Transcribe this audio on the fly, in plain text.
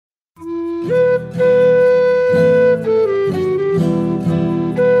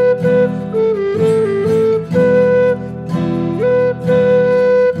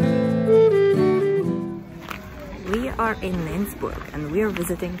Lenzburg, and we are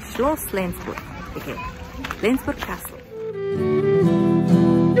visiting Schloss Lenzburg, aka Lenzburg Castle.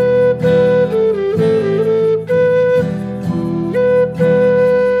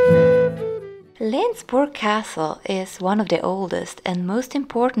 Lenzburg Castle is one of the oldest and most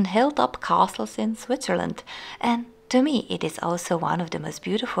important hilltop castles in Switzerland, and to me it is also one of the most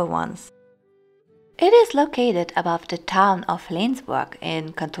beautiful ones. It is located above the town of Lenzburg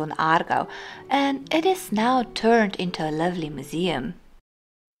in canton Aargau, and it is now turned into a lovely museum.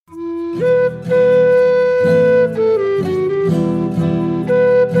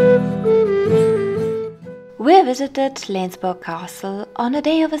 We visited Lenzburg Castle on a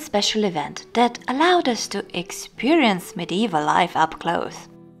day of a special event that allowed us to experience medieval life up close.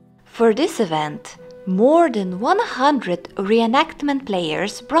 For this event, more than 100 reenactment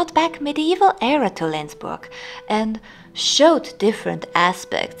players brought back medieval era to Lenzburg and showed different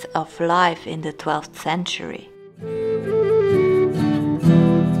aspects of life in the 12th century.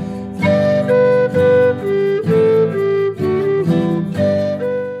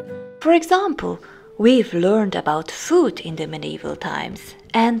 For example, we've learned about food in the medieval times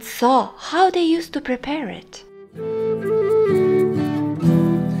and saw how they used to prepare it.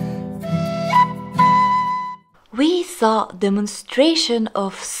 We saw demonstration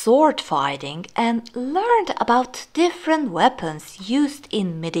of sword fighting and learned about different weapons used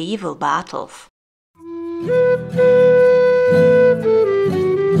in medieval battles.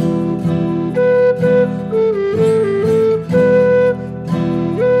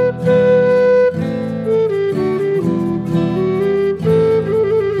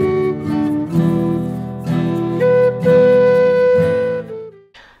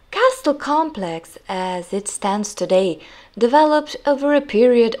 The complex, as it stands today, developed over a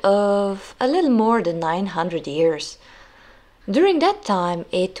period of a little more than 900 years. During that time,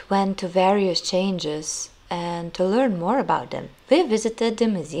 it went to various changes, and to learn more about them, we visited the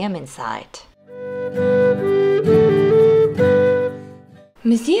museum inside.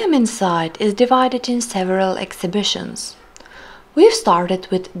 Museum inside is divided in several exhibitions. We've started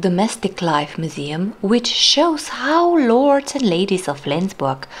with Domestic Life Museum, which shows how lords and ladies of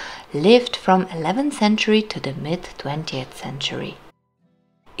Lenzburg lived from 11th century to the mid-20th century.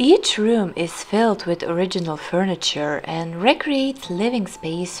 Each room is filled with original furniture and recreates living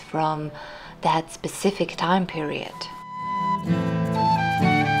space from that specific time period.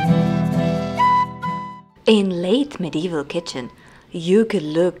 In late medieval kitchen, you could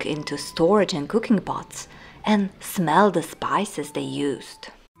look into storage and cooking pots and smell the spices they used.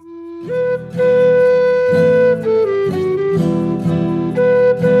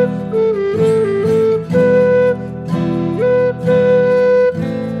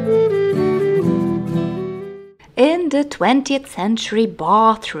 In the 20th century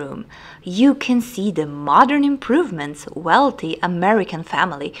bathroom, you can see the modern improvements wealthy American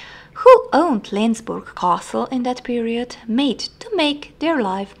family who owned Lenzburg Castle in that period made to make their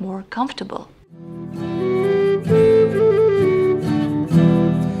life more comfortable.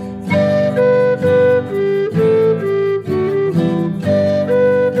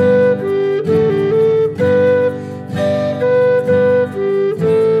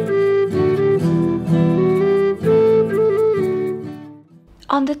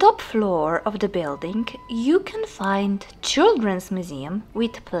 On the top floor of the building, you can find Children's Museum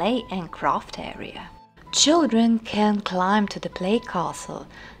with play and craft area. Children can climb to the play castle,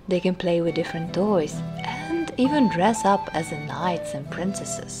 they can play with different toys and even dress up as knights and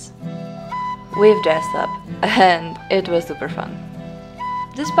princesses. We've dressed up and it was super fun.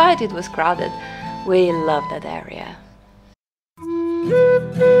 Despite it was crowded, we loved that area.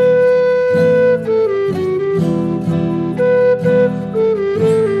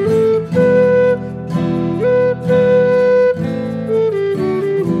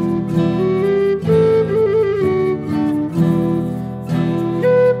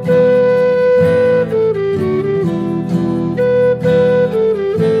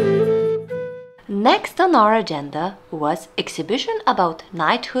 Next on our agenda was exhibition about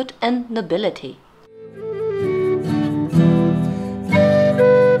knighthood and nobility.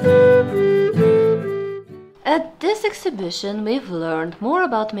 At this exhibition we've learned more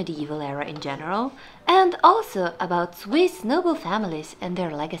about medieval era in general and also about Swiss noble families and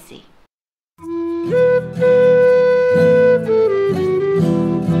their legacy.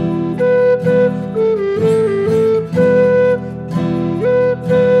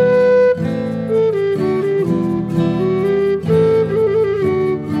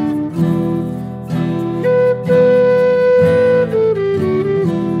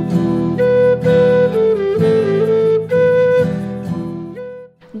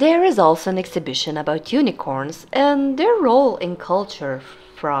 There is also an exhibition about unicorns and their role in culture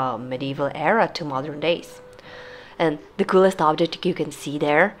from medieval era to modern days. And the coolest object you can see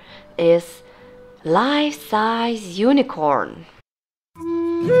there is life-size unicorn.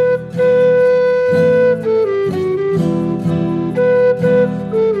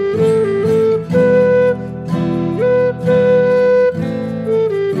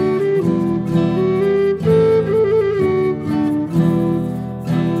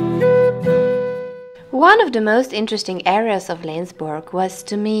 One of the most interesting areas of Lenzburg was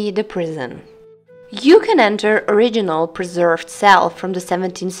to me the prison. You can enter original preserved cell from the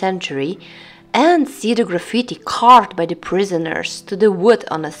 17th century and see the graffiti carved by the prisoners to the wood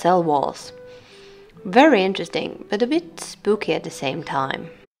on the cell walls. Very interesting, but a bit spooky at the same time.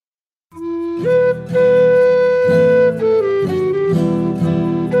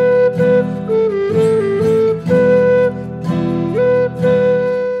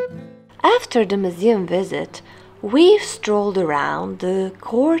 After the museum visit, we've strolled around the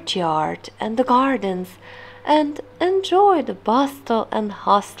courtyard and the gardens and enjoyed the bustle and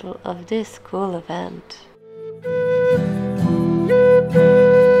hustle of this cool event.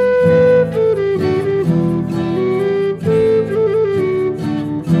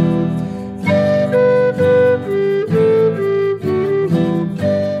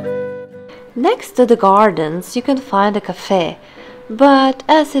 Next to the gardens you can find a cafe, but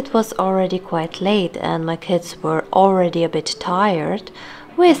as it was already quite late and my kids were already a bit tired,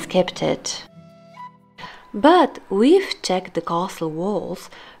 we skipped it. But we've checked the castle walls,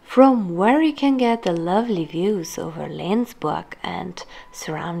 from where you can get the lovely views over Lenzburg and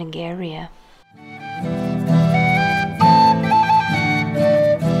surrounding area.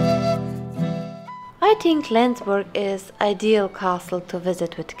 I think Lenzburg is ideal castle to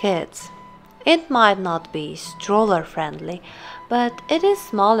visit with kids. It might not be stroller friendly, but it is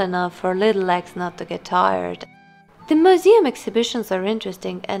small enough for little legs not to get tired. The museum exhibitions are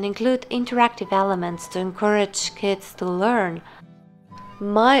interesting and include interactive elements to encourage kids to learn.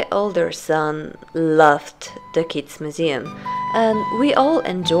 My older son loved the kids museum and we all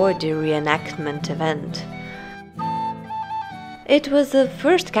enjoyed the reenactment event. It was the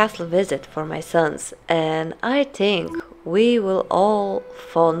first castle visit for my sons and I think we will all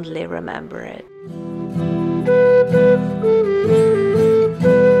fondly remember it.